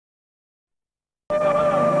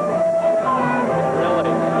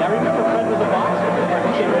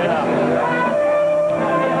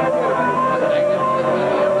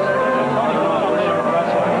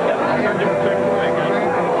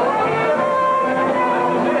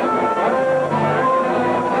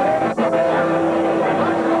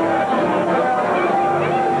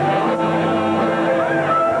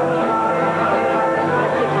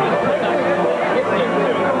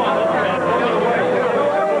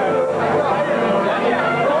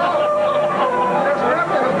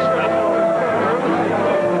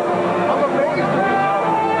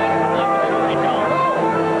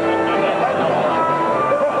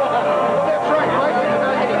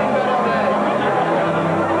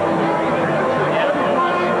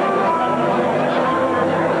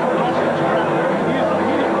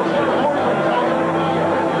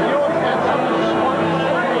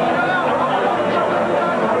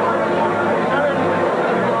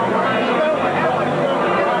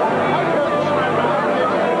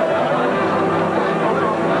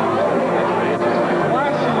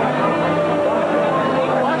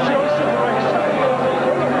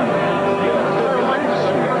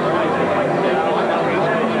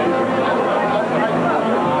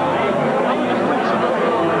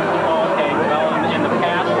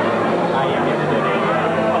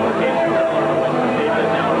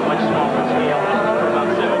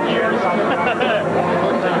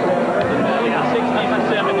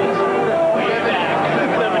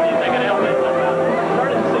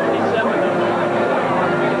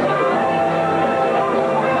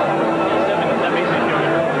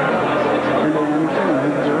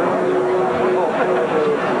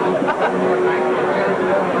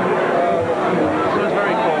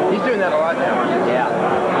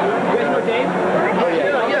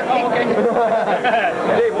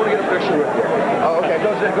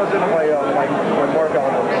it goes into my mark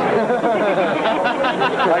albums.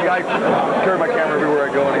 I carry my camera everywhere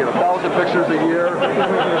I go, and I get 1,000 pictures a year.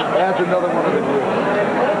 Adds another one to the group.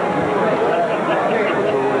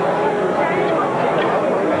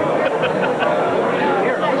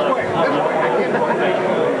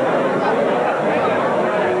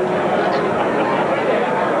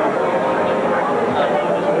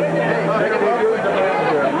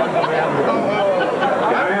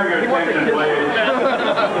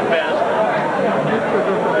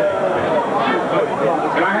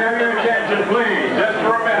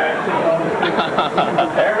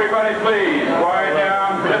 Everybody please, quiet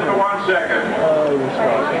down just for 1 second.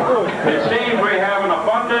 It seems we have an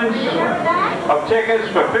abundance of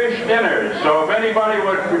tickets for fish dinners, so if anybody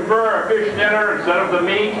would prefer a fish dinner instead of the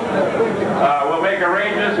meat, we'll make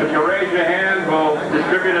arrangements. If you raise your hand, we'll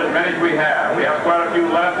distribute as many as we have. We have quite a few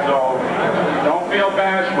left, so don't feel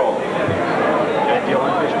bashful.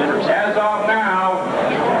 As of now,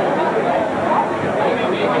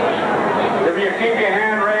 if you keep your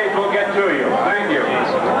hand raised, we'll get to you. Thank you.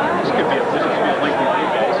 This could be a lengthy night,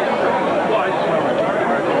 guys.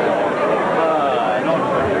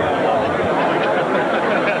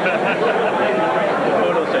 The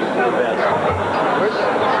photos are the best. Where's the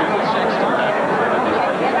 6th?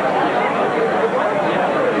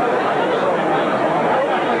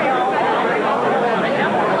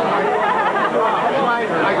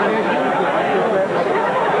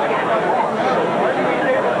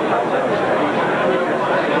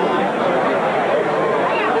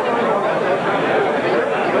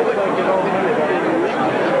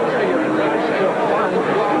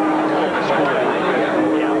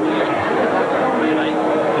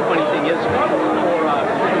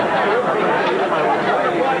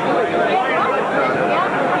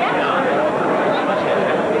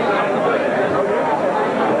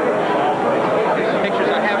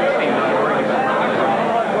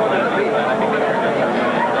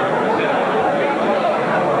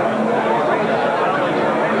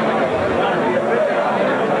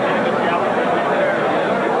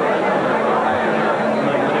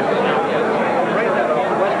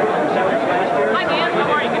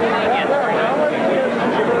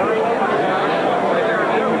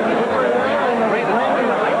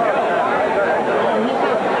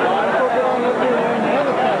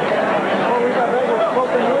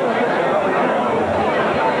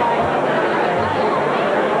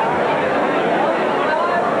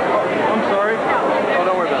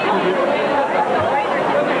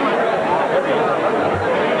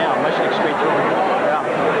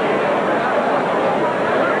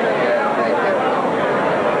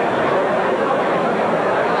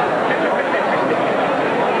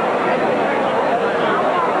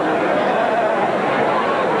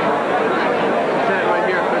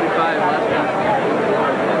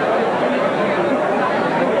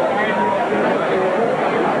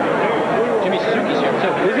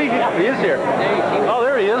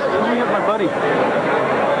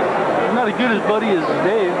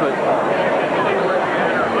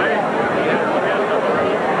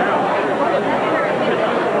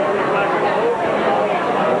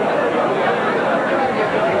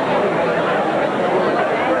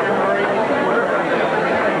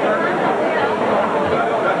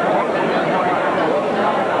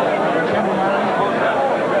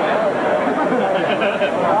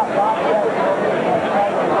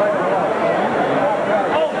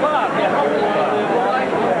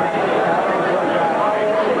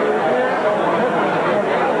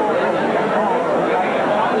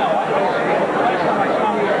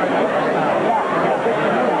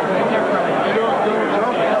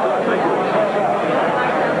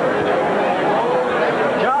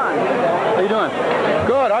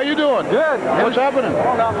 What's happening?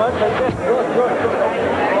 Oh, not much. Good, good.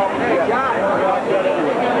 Hey, John.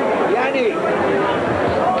 Yanni.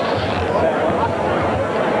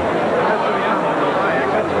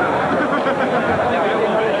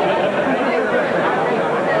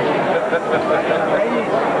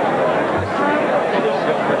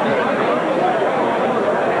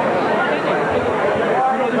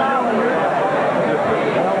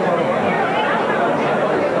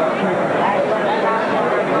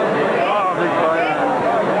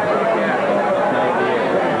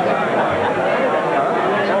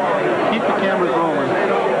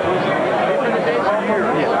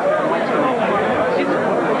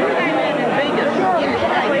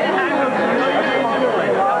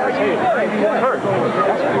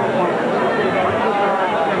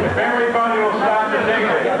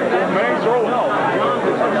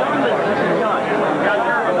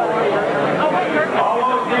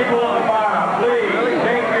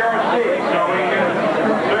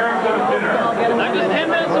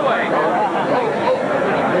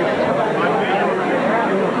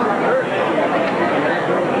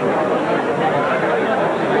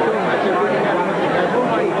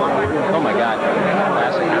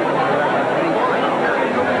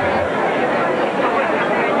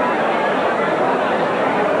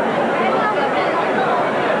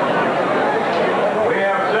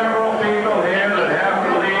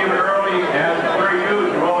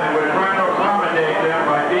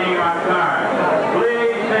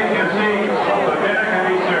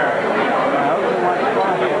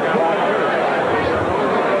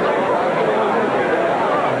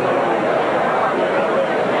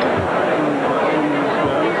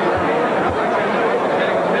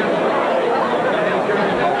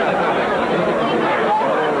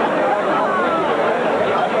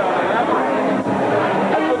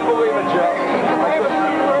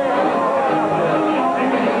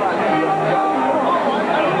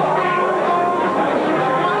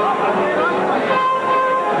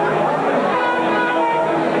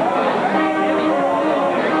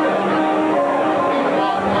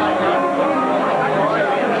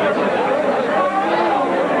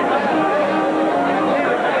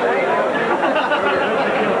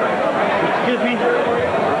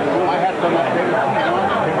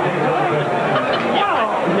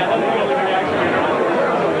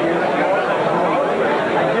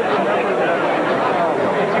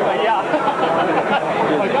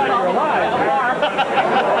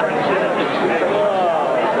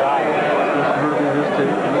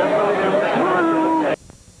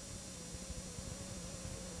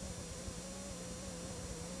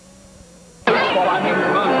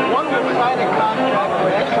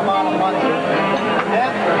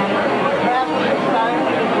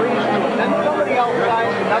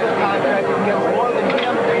 another contractor gets more than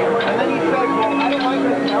him. And then he said, well, I don't like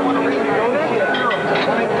this. I want to renegotiate.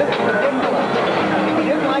 I mean, this is ridiculous. If he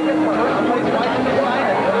didn't like it in the first place, why didn't he sign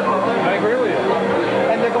it? I agree with you.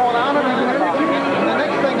 And they're going on and on about it. And the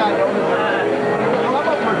next thing I noticed, some of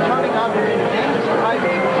them are turning on the dangerous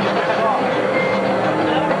private stuff.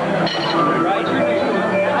 Right.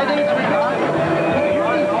 I think it's ridiculous. They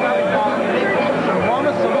put this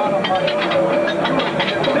enormous amount of money.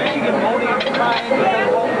 Michigan won't even sign because,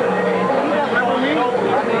 well, he doesn't want to know.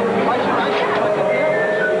 I mean, why should I support him?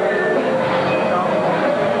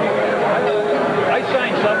 I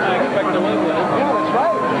signed something I expect to live with it. Yeah, that's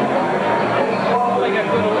right. All they got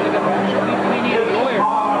good over there. We need a lawyer.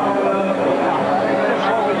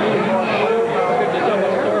 Good to have a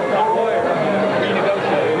storefront lawyer.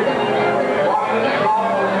 Renegotiate.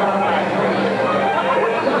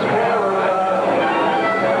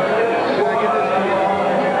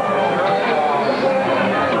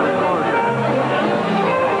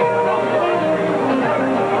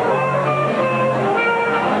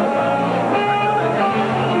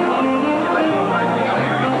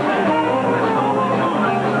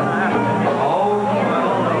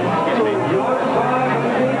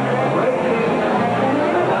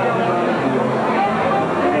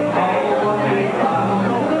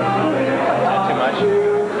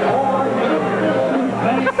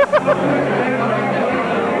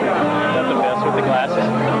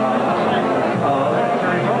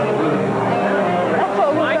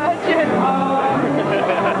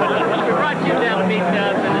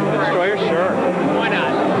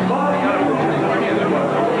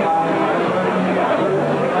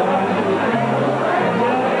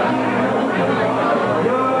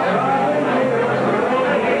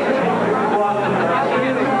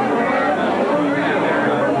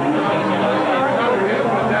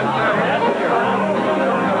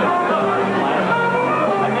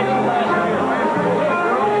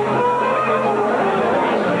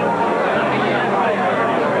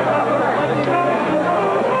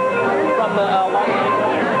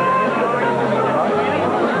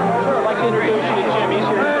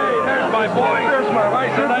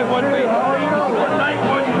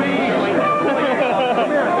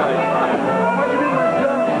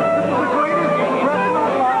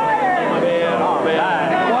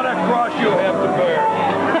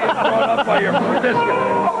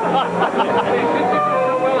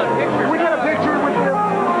 We got a picture with him.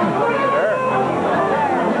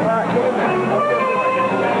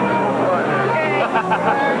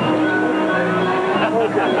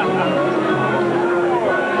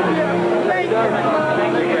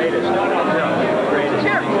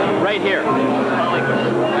 Right here.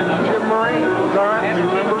 Jim Murray,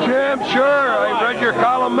 Jim, sure. I read your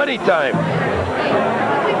column many times.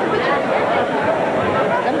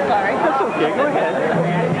 I'm sorry. That's okay. Go ahead.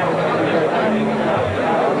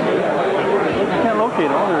 You can't locate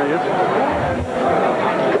him. Oh, there he is.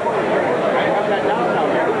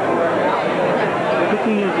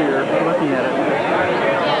 Looking easier. Looking at it.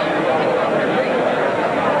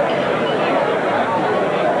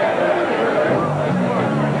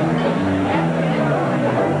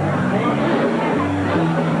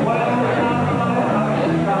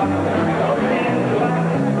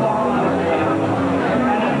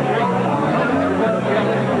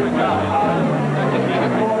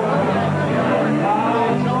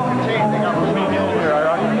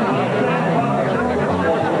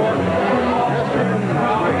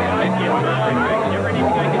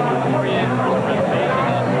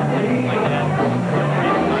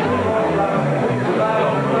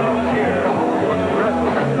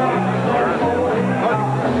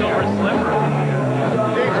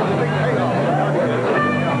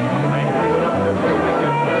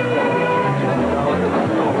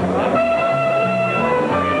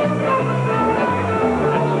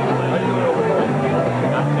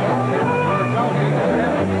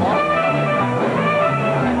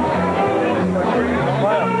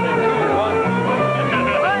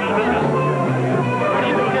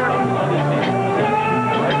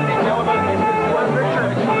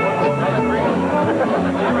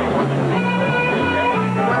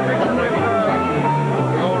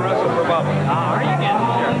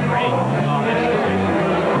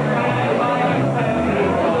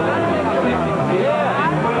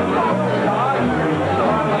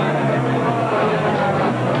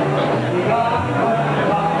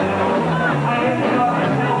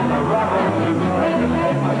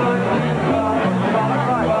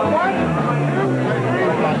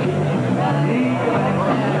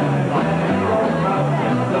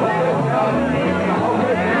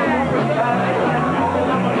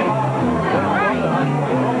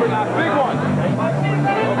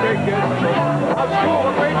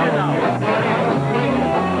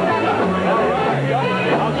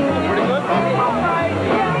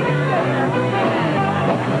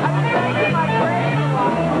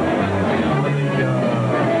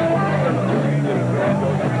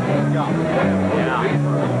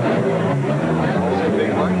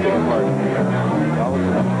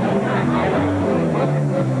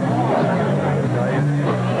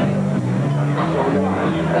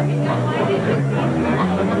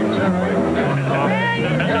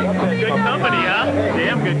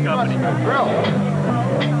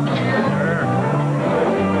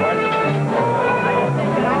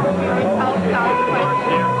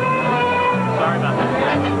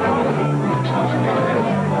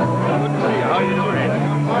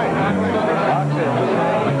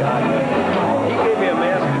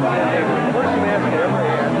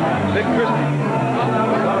 Big Christie.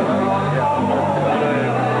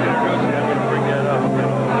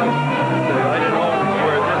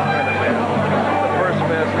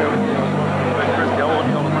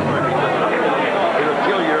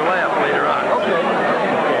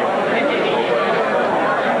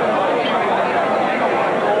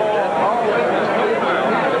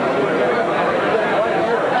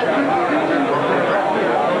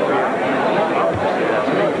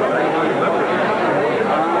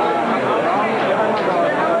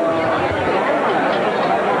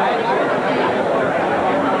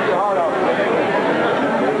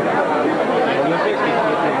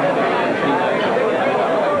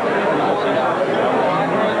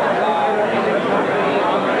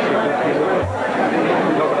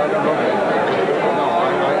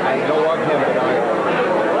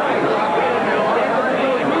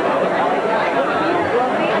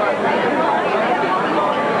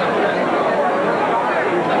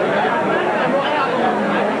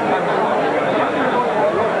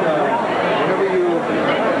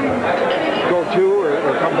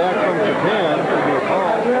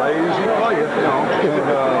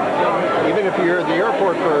 Even if you're at the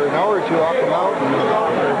airport for an hour or two, I'll come out and,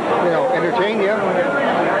 entertain you,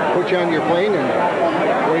 put you on your plane and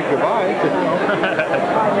wave goodbye.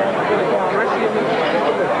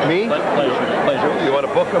 Me? Pleasure. You want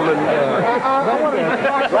to book them? And, I want to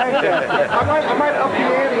right there. I might up the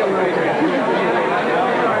ante a little bit.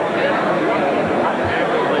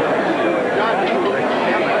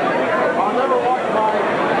 I'll never walk by.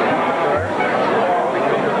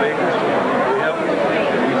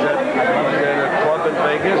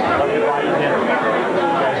 Vegas.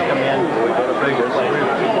 We go to Vegas.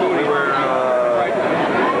 We were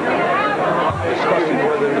discussing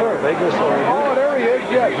whether Vegas or... Oh, there he is,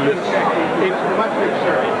 yes. It's much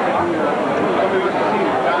bigger.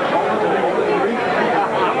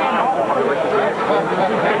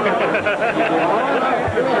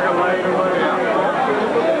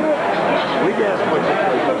 We guessed what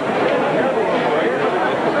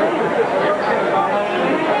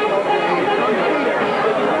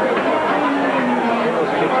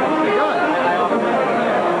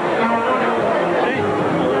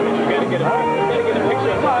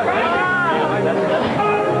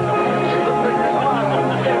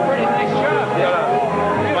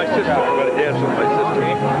my sister. I'm going to dance with my sister.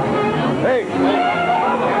 Hey!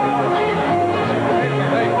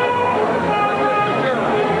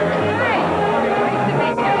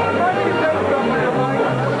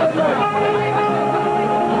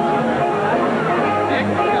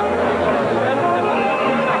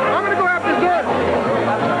 I'm going to go have dessert.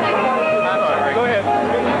 Go ahead.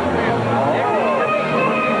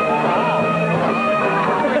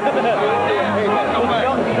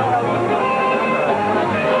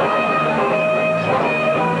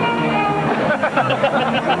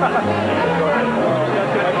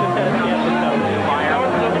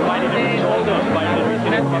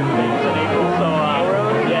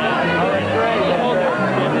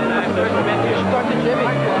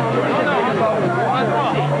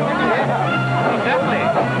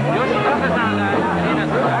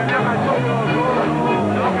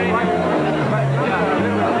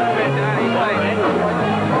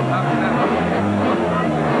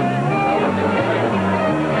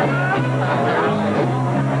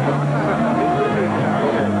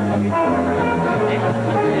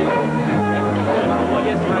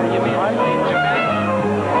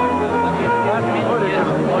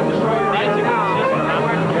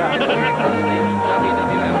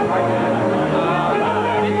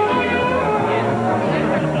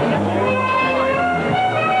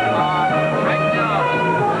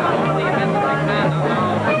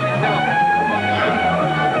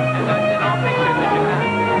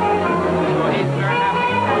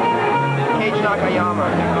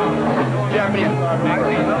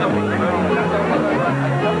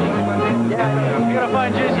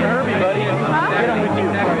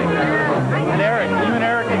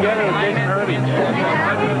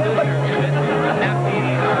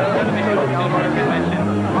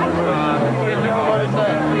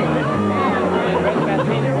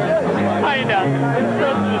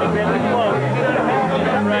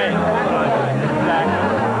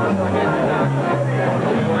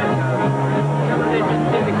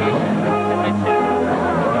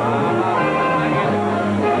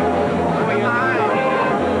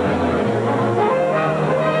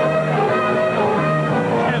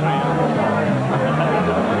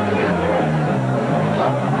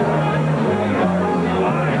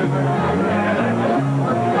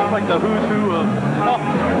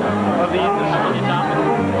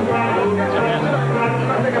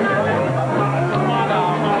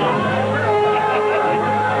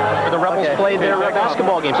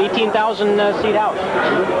 basketball games, 18,000 seat house.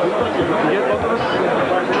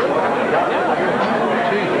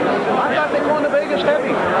 I thought they won the Vegas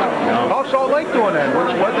heavy. How's Salt Lake doing then? What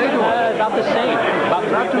they doing? About the same. About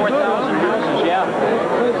 3,000-4,000 houses, yeah.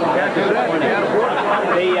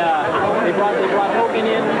 They brought Hogan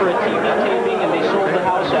in for a TV taping, and they sold the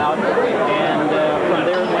house out. And from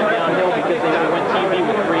there it went downhill because they went TV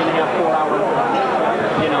with 3.5-4 hour,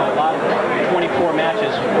 a lot of 24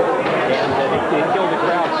 matches. And they killed the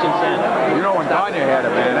crowd since then. You know when Tanya had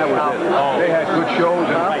it, man, that was it. They had good shows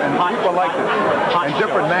and people liked it. And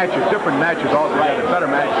different matches altogether, better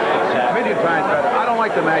matches. A million times better. I don't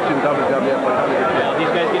like the match in WWF. Well, these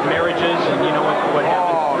guys get marriages, and you know what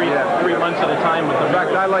happens 3 months at a time with them. In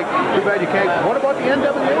fact, I like, too bad you can't. What about the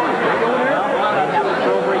NWA? They have it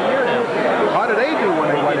for over a year now. How did they do when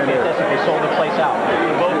they went in there? They sold the place out.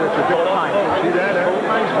 Both times. See that? Both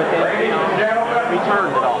times, but they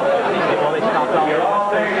returned it all. They stopped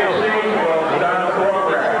all their stuff too.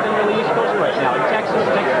 They're in the East Coast right now. In Texas, as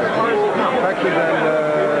far as they come. Texas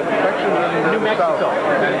and New Mexico. South.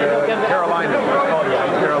 And Carolina.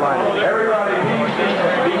 Carolina. Everybody needs to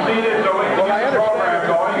be seated so we can get the program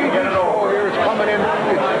going and get it over. Here it's coming in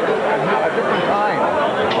at a different time.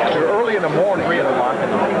 They're early in the morning. 3 o'clock in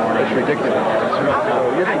the morning. It's ridiculous. So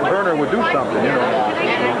you think Turner would do something,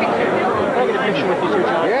 Can I get a picture with you too,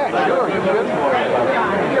 John? Yeah, sure. You should.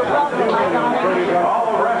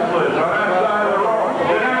 All the wrestlers on that side of the road,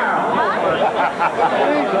 sit down.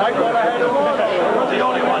 I thought I had to watch. We're the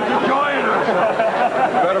only ones who joined us.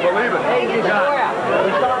 Better believe it. Hey, we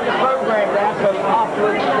started the program now, so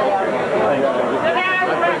afterwards,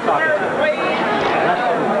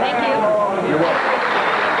 Thank you. You're welcome.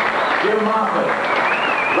 Jim Moffat,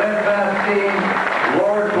 Red Bastine,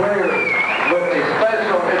 Lord Blair, with a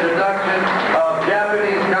special introduction of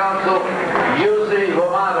Japanese Council Yuzi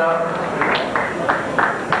Hamada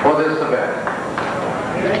for this event.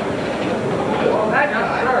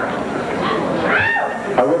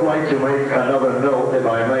 I would like to make another note, if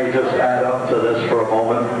I may just add up to this for a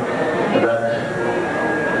moment, that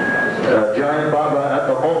Giant Baba at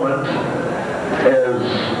the moment is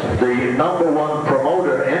the #1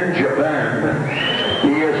 promoter in Japan.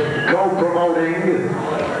 He is co-promoting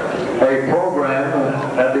a program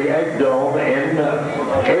at the Egg Dome in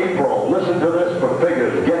April. Listen to this for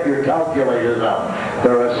figures. Get your calculators out.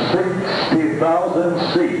 There are 60,000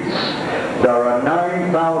 seats. There are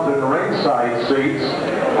 9,000 ringside seats,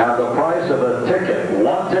 and the price of a ticket,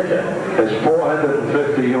 one ticket, is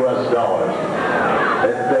 $450 US.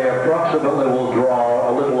 They approximately will draw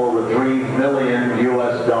a little over $3 million US.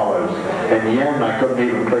 In yen, I couldn't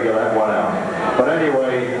even figure that one out. But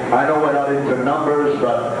anyway, I know we're not into numbers,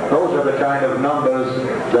 but those are the kind of numbers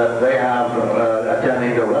that they have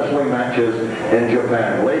attending the wrestling matches in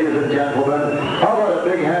Japan. Ladies and gentlemen, how about a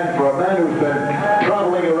big hand for a man who's been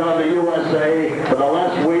traveling around the USA for the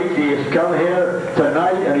last week. He's come here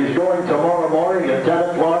tonight and he's going tomorrow morning at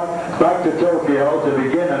 10 o'clock back to Tokyo to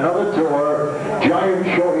begin another tour, Giant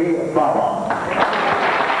Shohei Baba.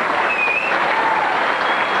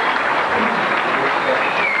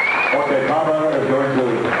 Okay, Baba is going to,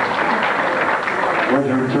 where's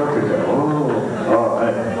your interpreter? Oh, all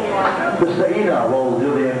right. Mr. Ina will do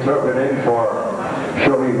the interpreting for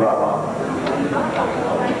Shohei Baba.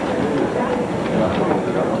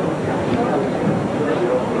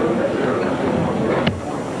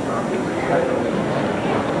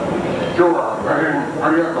 今日は大変あ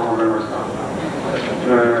りがとうございました。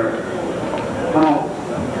この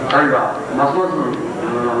会がますます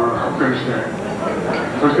発展して、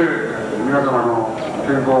そして皆様の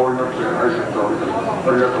健康を祈って挨拶をいたします。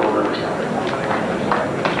ありがとうございました。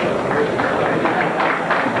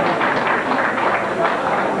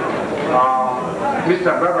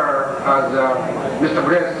Mr. Weber, as Mr.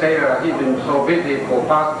 Brett said, he's been so busy for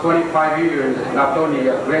past 25 years, not only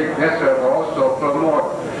a great wrestler, but also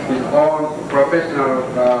promote his own professional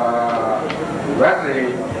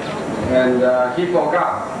wrestling, and he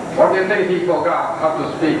forgot. Only thing he forgot how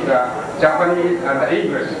to speak Japanese and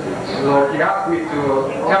English. So he asked me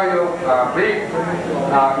to tell you a brief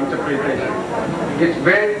interpretation. It's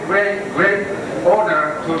great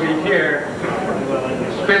honor to be here.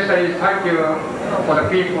 Especially thank you for the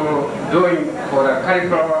people doing for the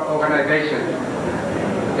Cauliflower organization.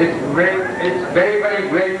 It's very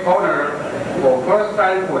great honor for first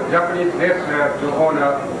time for Japanese wrestler to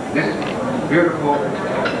honor this beautiful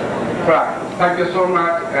flag. Thank you so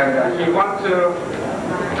much, and he wants to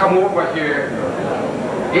come over here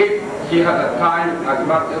if he has the time as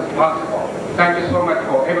much as possible. Thank you so much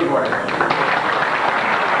for everybody.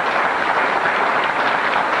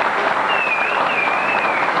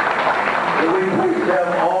 Will we please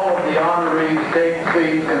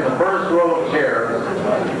seats in the first row of chairs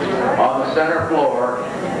on the center floor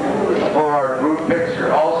for our group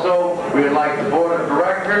picture. Also, we would like the board of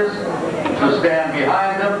directors to stand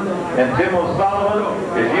behind them, and Tim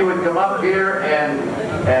O'Sullivan, if you would come up here and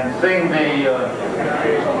sing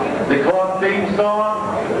the club theme song.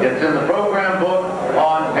 It's in the program book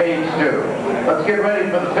on page 2. Let's get ready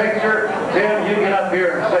for the picture. Tim, you get up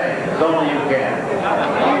here and sing. It's only you can.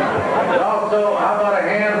 And also, how about a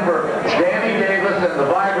hand for Danny Davis and the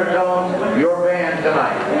Vibratones, your band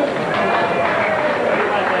tonight.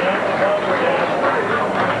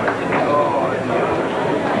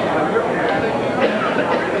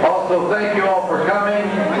 Also, thank you all for coming,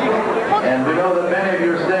 and we know that many of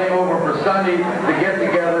you are staying over for Sunday to get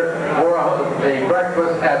together for a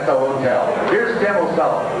breakfast at the hotel. Here's Tim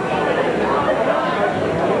O'Sullivan.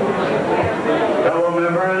 Fellow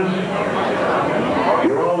members,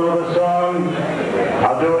 you all know the song.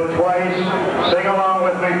 I'll do it twice. Sing along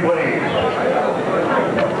with me, please.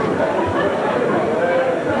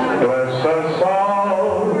 Bless us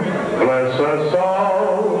all, bless us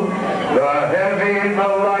all, the heavy, the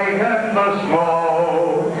light, and the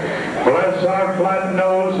small. Bless our flat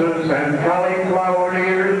noses and cauliflower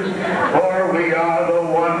ears, for we are the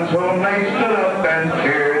ones whom they stood up and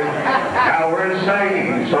cheered. Now we're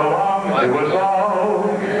saying so long to us all,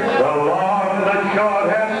 the long, the short,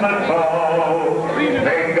 and the tall.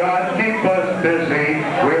 May God keep us busy.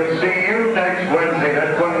 We'll see you next Wednesday.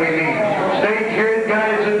 That's when we meet. Stay cheered,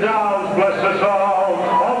 guys and dolls. Bless us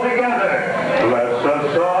all together. Bless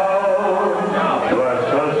us all. Bless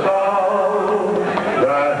us all.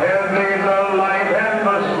 The heavy, the light, and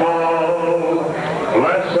the small.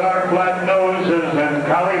 Bless our flat noses and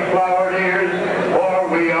cauliflower ears, for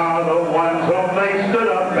we are the ones whom they stood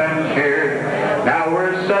up and cheered. Now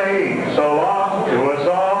we're saying so long to us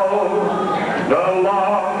all, the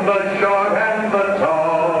long, the short, and the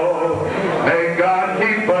tall. May God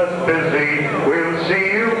keep us busy. We'll see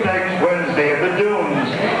you next Wednesday at the Dunes.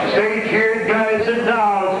 Stay cheered, guys and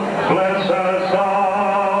dolls. Bless us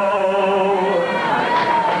all.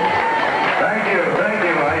 Thank you, thank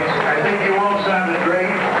you. I think you all sounded great.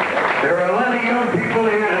 There are a lot of young people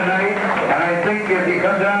here tonight, and I think if you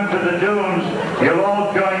come down to the Dunes, you'll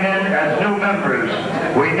all join in as new members.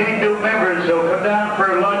 We need new members, so come down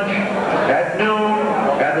for lunch at noon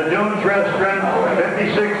at the Dunes Restaurant,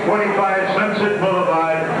 5625 Sunset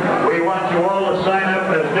Boulevard. We want you all to sign up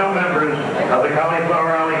as new members of the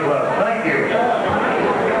Cauliflower Alley Club. Thank you.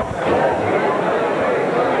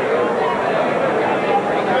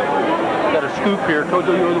 Got a scoop here. Told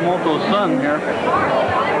you the Moto's son here.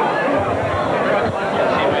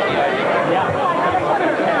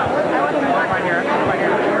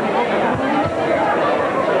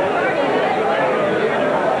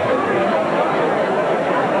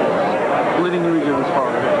 Bleeding region is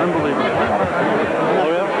hard. Unbelievable. Oh,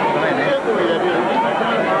 yeah?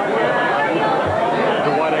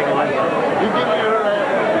 The wide angle lens. You give me your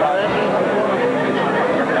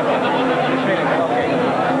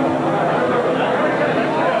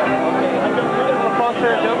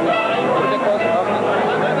sponsor.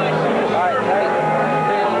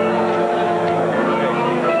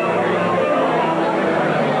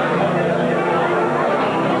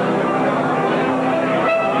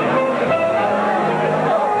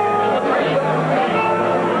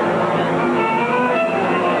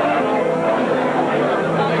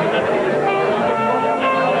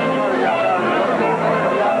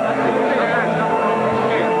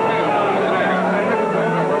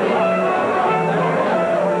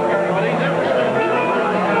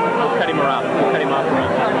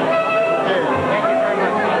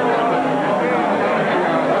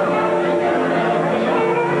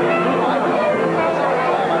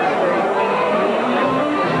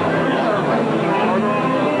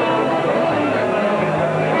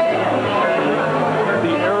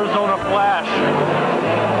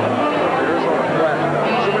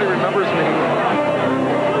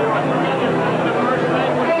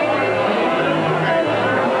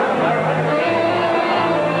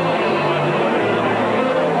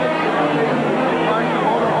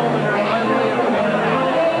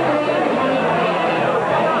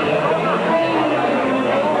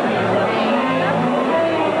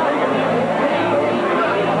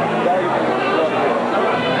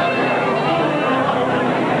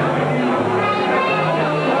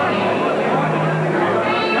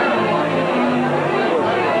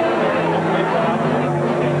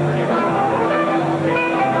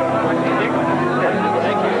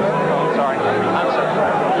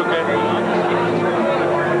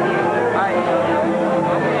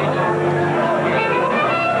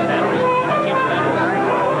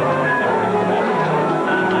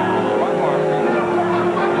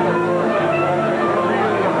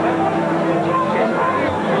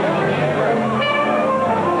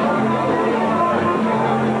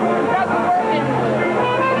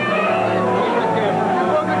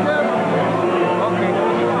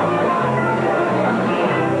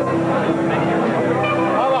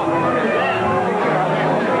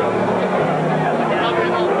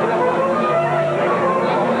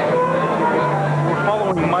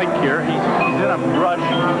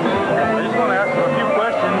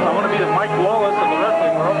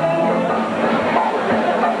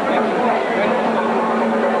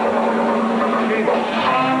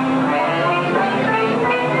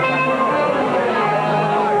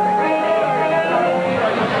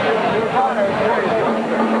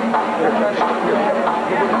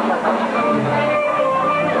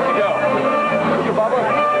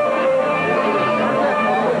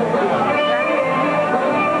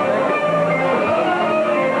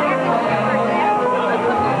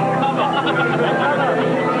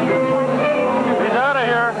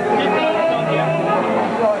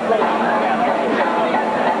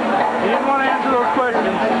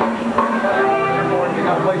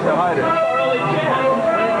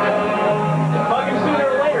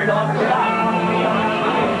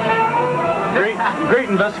 Great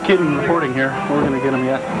investigating reporting here. We're going to get him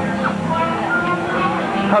yet.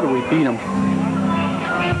 How do we beat him?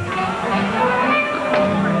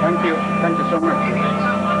 Thank you. Thank you so much.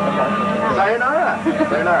 Sayonara.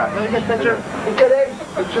 Sayonara. Can I get a picture? Picture, Dave.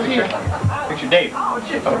 Picture here. Picture Dave. Oh,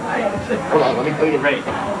 shit. Hold on, let me put it Ready?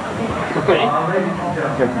 Ready?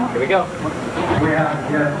 Here we go.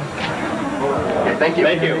 Thank you.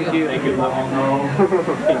 Thank you. Thank you. Thank you.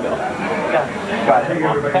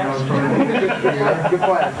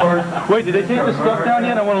 Wait, did they take the stuff down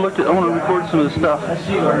yet? I want to look at. I want to record some of the stuff.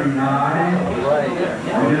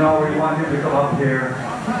 39. You know, we want you to come up here.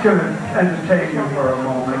 It's going to entertain you for a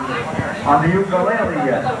moment. On the ukulele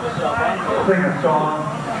yet. Sing a song.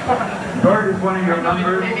 Bert is one of your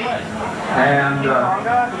members. And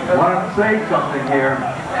I want to say something here.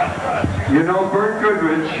 You know, Bert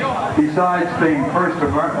Goodrich, besides being first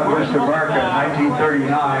Mr. America in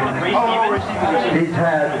 1939, he's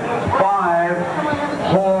had 5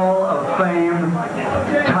 Hall of Fame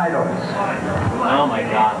titles. Oh my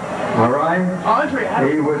God. All right?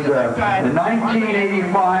 He was, in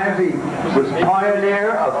 1985, he was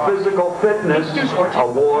Pioneer of Physical Fitness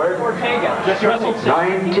Award.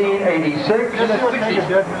 1986,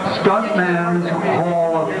 Stuntman's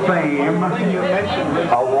Hall of Fame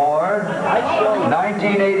Award.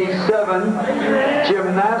 1987,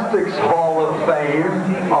 Gymnastics Hall of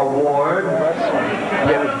Fame Award.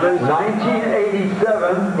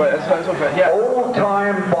 1987, Old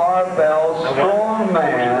Time Barbell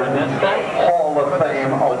Strongman Hall of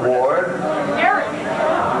Fame Award.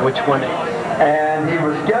 Which one? And he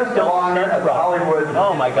was guest of honor at the Hollywood.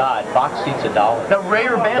 Oh my God! Box seats $1. The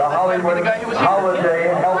Rayer band. The Hollywood Holiday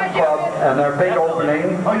Health Club and their big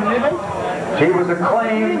opening. Oh, you leaving? He was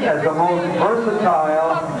acclaimed as the most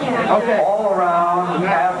versatile, all-around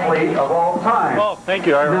athlete of all time. Oh, thank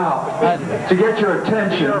you, Ira. Now, to get your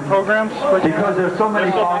attention, Programs? because there's so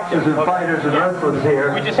many boxers and fighters and wrestlers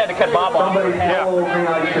here, We just had to cut Bob off. somebody told me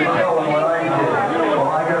I should tell them what I did. Well,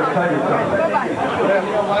 I got to tell you something.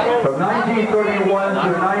 From 1931 to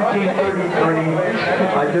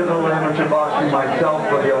 1933, I did a little amateur boxing myself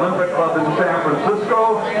for the Olympic Club in San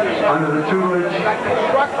Francisco under the tutelage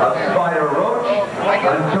of Spider Roach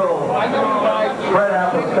until Fred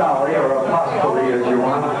Apostoli, or Apostoli as you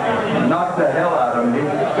want, knocked the hell out of me,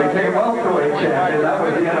 became welterweight champion. That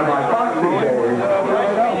was the end of my boxing days.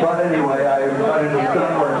 But anyway, I got into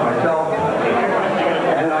stunt work myself.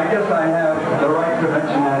 And I guess I have the right to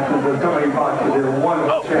mention that since there's so many boxers here, one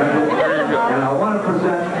champion. And I want to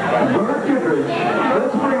present Bert Goodrich.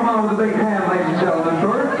 Let's bring him on with a big hand, ladies and gentlemen.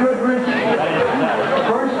 Bert Goodrich,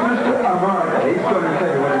 first Mr. America. He's going to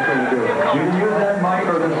tell you what he's going to do. You can use that mic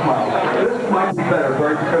or this mic. This might be better,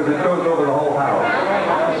 Bert, because it goes over the whole house.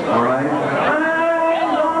 All right?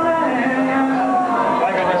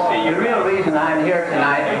 The real reason I'm here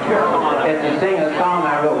tonight is to sing a song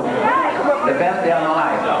I wrote, The Best Day of My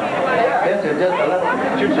Life. This is just a little,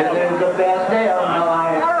 this is the best day of my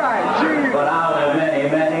life. But I'll have many,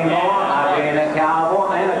 many more. I've been a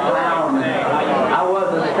cowboy and a clown. I was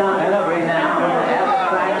a stunt and a renown. As a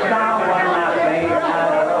track star when I played at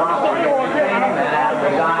a concert game, and as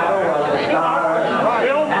a driver was a star.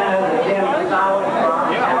 And as a gymnast I was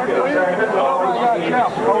from after circus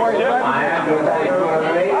I am the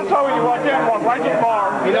I saw you walk in, walk right to the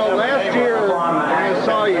bar. You know, last year when I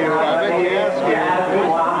saw you, I bet you asked you,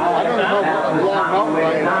 I don't know if it's long out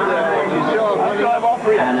right now, you still have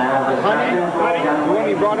honey? Honey? The one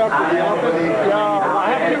you brought up to the office? Yeah, I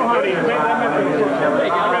have 2 honeys. Maybe I meant to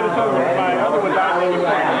my other one died.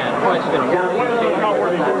 One of those not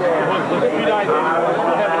working. He died. I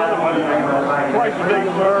have another one. Twice as big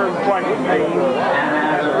as hers, twice as big as hers.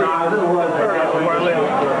 Where I live.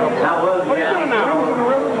 What are you doing now?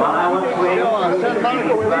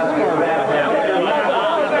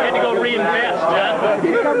 Had to go reinvest, huh?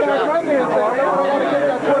 You come back right here and say, I want to take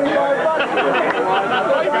that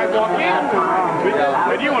 $25. You guys walk in.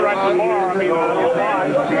 But you went right to the bar. I mean,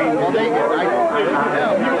 Well, they get right. you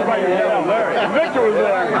were by yourself there. Victor was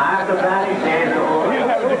there. He was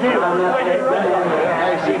having tequila. I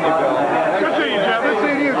see you, Bill. Good seeing you, Jeff. Good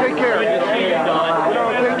seeing you. Take care. Good to see you, Don. You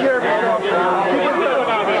know, take care of yourself. Keep it good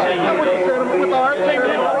about it. I went to Santa with the heart.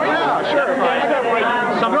 Yeah, sure.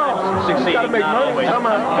 Some succeed. Got to make money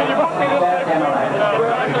somehow. Can you both see this?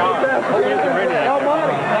 El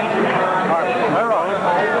Monte.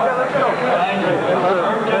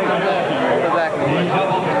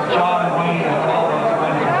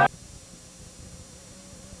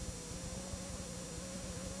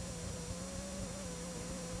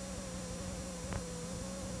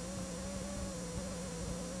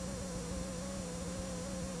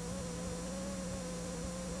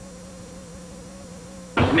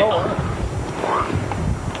 going.